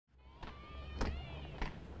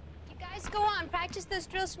on, practice those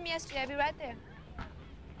drills from yesterday. I'll be right there.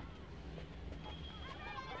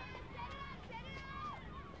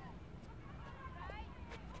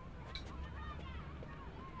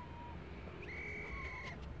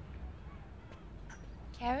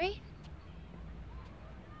 Carrie?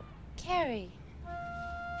 Carrie?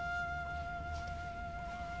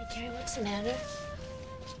 Hey, Carrie, what's the matter?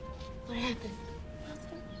 What happened?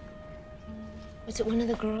 Nothing. Was it one of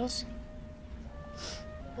the girls?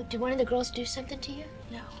 Oh, did one of the girls do something to you?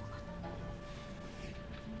 No.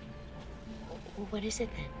 Well, what is it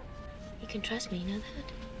then? You can trust me, you know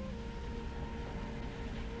that?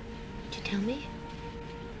 Did you tell me?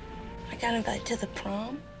 I got invited to the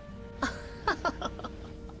prom.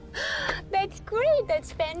 That's great.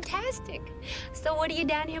 That's fantastic. So what are you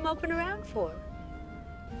down here moping around for?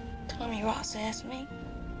 Tommy Ross asked me.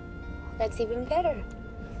 That's even better.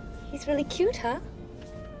 He's really cute, huh?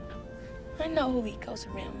 I know who he goes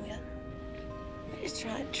around with. He's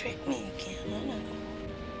trying to trick me again, I know.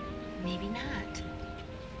 Maybe not.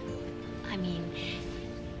 I mean,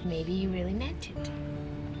 maybe you really meant it.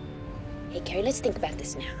 Hey, Carrie, let's think about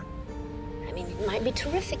this now. I mean, it might be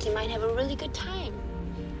terrific. You might have a really good time.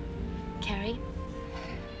 Carrie?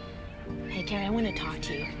 Hey, Carrie, I want to talk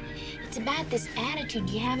to you. It's about this attitude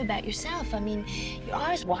you have about yourself. I mean, you're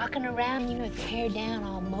always walking around, you know, with your hair down,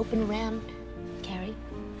 all moping around. Carrie?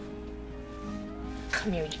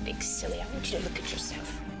 Come here, you big silly. I want you to look at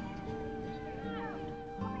yourself.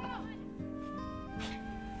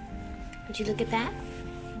 Would you look at that?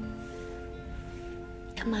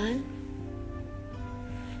 Come on.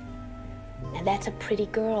 Now that's a pretty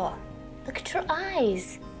girl. Look at your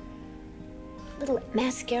eyes. Little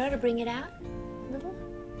mascara to bring it out. Little.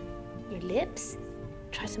 Your lips.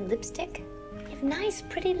 Try some lipstick. You have nice,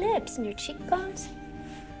 pretty lips and your cheekbones.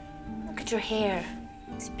 Look at your hair.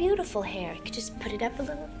 It's beautiful hair. You could just put it up a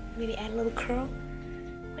little, maybe add a little curl.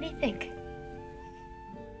 What do you think?